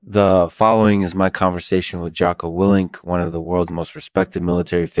The following is my conversation with Jocko Willink, one of the world's most respected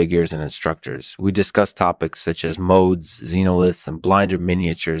military figures and instructors. We discuss topics such as modes, Xenoliths, and blinder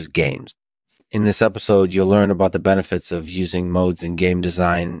miniatures games. In this episode, you'll learn about the benefits of using modes in game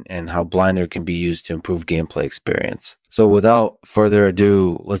design and how blinder can be used to improve gameplay experience. So without further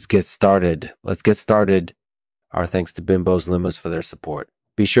ado, let's get started. Our thanks to Bimbo's Limos for their support.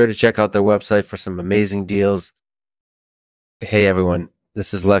 Be sure to check out their website for some amazing deals. Hey everyone.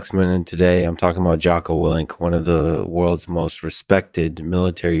 This is Lexman, and today I'm talking about Jocko Willink, one of the world's most respected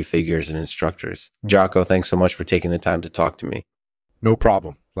military figures and instructors. Jocko, thanks so much for taking the time to talk to me. No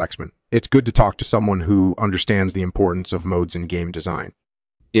problem, Lexman. It's good to talk to someone who understands the importance of modes in game design.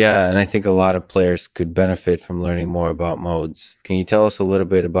 Yeah, and I think a lot of players could benefit from learning more about modes. Can you tell us a little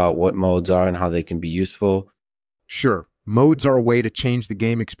bit about what modes are and how they can be useful? Sure. Modes are a way to change the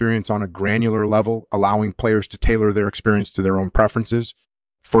game experience on a granular level, allowing players to tailor their experience to their own preferences.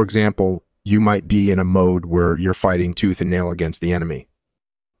 For example, you might be in a mode where you're fighting tooth and nail against the enemy.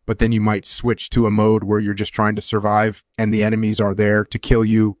 But then you might switch to a mode where you're just trying to survive and the enemies are there to kill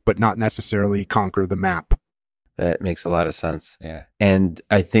you, but not necessarily conquer the map. That makes a lot of sense. Yeah. And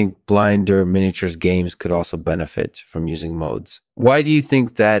I think blinder miniatures games could also benefit from using modes. Why do you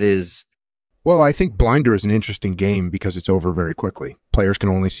think that is? Well, I think Blinder is an interesting game because it's over very quickly. Players can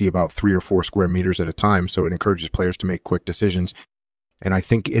only see about 3 or 4 square meters at a time, so it encourages players to make quick decisions. And I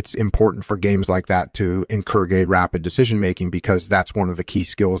think it's important for games like that to encourage rapid decision-making because that's one of the key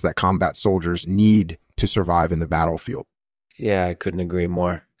skills that combat soldiers need to survive in the battlefield. Yeah, I couldn't agree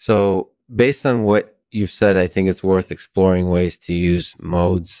more. So based on what you've said, I think it's worth exploring ways to use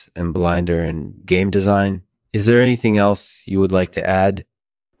modes and Blinder in game design. Is there anything else you would like to add?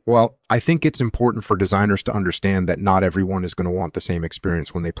 Well, I think it's important for designers to understand that not everyone is going to want the same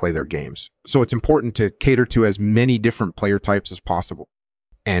experience when they play their games. So it's important to cater to as many different player types as possible.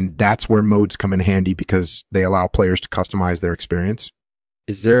 And that's where modes come in handy because they allow players to customize their experience.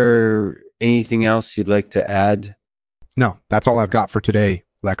 Is there anything else you'd like to add? No, that's all I've got for today,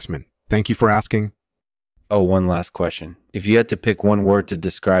 Lexman. Thank you for asking. Oh, one last question. If you had to pick one word to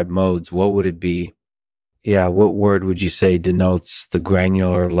describe modes, what would it be? Yeah, what word would you say denotes the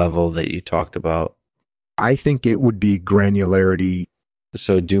granular level that you talked about? I think it would be granularity.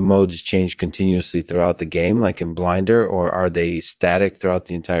 So do modes change continuously throughout the game, like in Blinder, or are they static throughout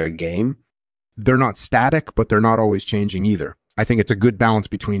the entire game? They're not static, but they're not always changing either. I think it's a good balance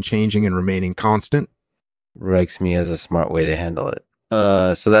between changing and remaining constant. Strikes me as a smart way to handle it.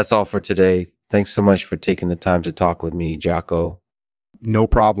 So that's all for today. Thanks so much for taking the time to talk with me, Jocko. No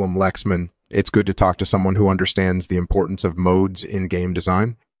problem, Lexman. It's good to talk to someone who understands the importance of modes in game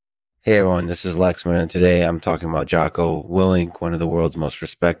design. Hey everyone, this is Lexman, and today I'm talking about Jocko Willink, one of the world's most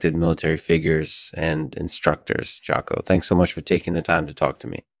respected military figures and instructors. Jocko, thanks so much for taking the time to talk to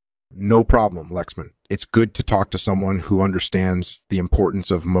me. No problem, Lexman. It's good to talk to someone who understands the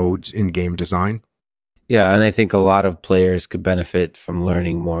importance of modes in game design. Yeah, and I think a lot of players could benefit from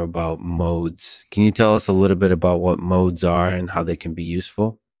learning more about modes. Can you tell us a little bit about what modes are and how they can be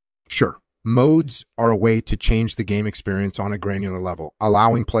useful? Sure. Modes are a way to change the game experience on a granular level,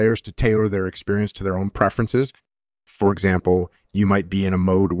 allowing players to tailor their experience to their own preferences. For example, you might be in a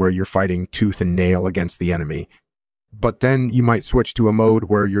mode where you're fighting tooth and nail against the enemy, but then you might switch to a mode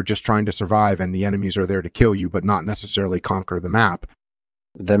where you're just trying to survive and the enemies are there to kill you, but not necessarily conquer the map.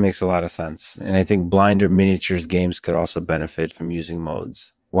 That makes a lot of sense. And I think blinder miniatures games could also benefit from using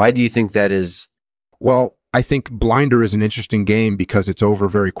modes. Why do you think that is? Well, I think Blinder is an interesting game because it's over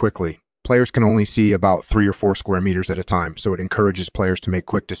very quickly. Players can only see about 3 or 4 square meters at a time, so it encourages players to make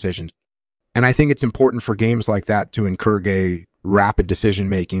quick decisions. And I think it's important for games like that to encourage a rapid decision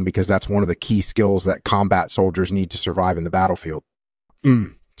making because that's one of the key skills that combat soldiers need to survive in the battlefield.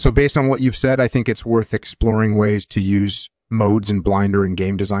 So based on what you've said, I think it's worth exploring ways to use modes and Blinder in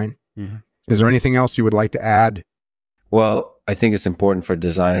game design. Mm-hmm. Is there anything else you would like to add? Well, I think it's important for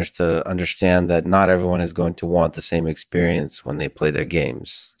designers to understand that not everyone is going to want the same experience when they play their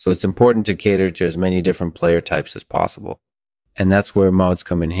games. So it's important to cater to as many different player types as possible. And that's where mods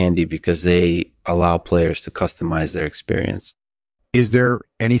come in handy because they allow players to customize their experience. Is there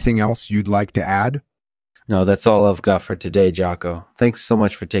anything else you'd like to add? No, that's all I've got for today, Jocko. Thanks so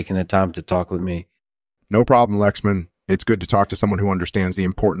much for taking the time to talk with me. No problem, Lexman. It's good to talk to someone who understands the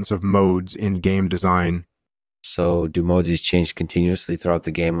importance of modes in game design. So do modes change continuously throughout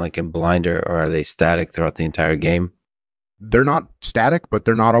the game like in Blinder, or are they static throughout the entire game? They're not static, but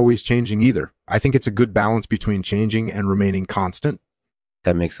they're not always changing either. I think it's a good balance between changing and remaining constant.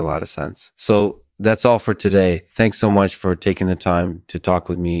 That makes a lot of sense. So that's all for today. Thanks so much for taking the time to talk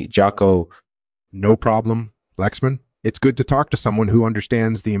with me, Jocko. No problem, Lexman. It's good to talk to someone who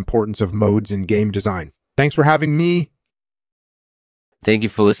understands the importance of modes in game design. Thanks for having me. Thank you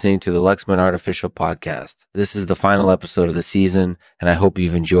for listening to the Lexman Artificial Podcast. This is the final episode of the season, and I hope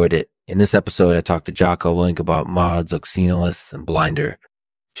you've enjoyed it. In this episode, I talked to Jocko Willink about mods like Xenoliths and Blinder.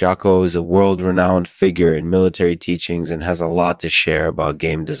 Jocko is a world-renowned figure in military teachings and has a lot to share about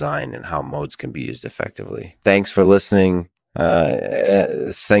game design and how modes can be used effectively. Thanks for listening.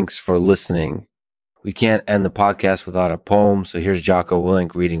 We can't end the podcast without a poem, so here's Jocko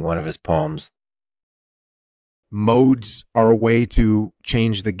Willink reading one of his poems. Modes are a way to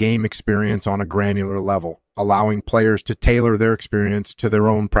change the game experience on a granular level, allowing players to tailor their experience to their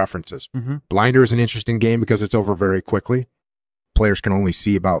own preferences. Blinder is an interesting game because it's over very quickly. Players can only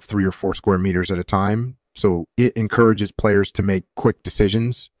see about 3 or 4 square meters at a time, so it encourages players to make quick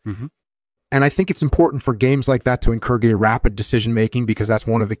decisions. And I think it's important for games like that to encourage a rapid decision-making because that's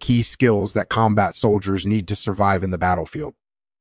one of the key skills that combat soldiers need to survive in the battlefield.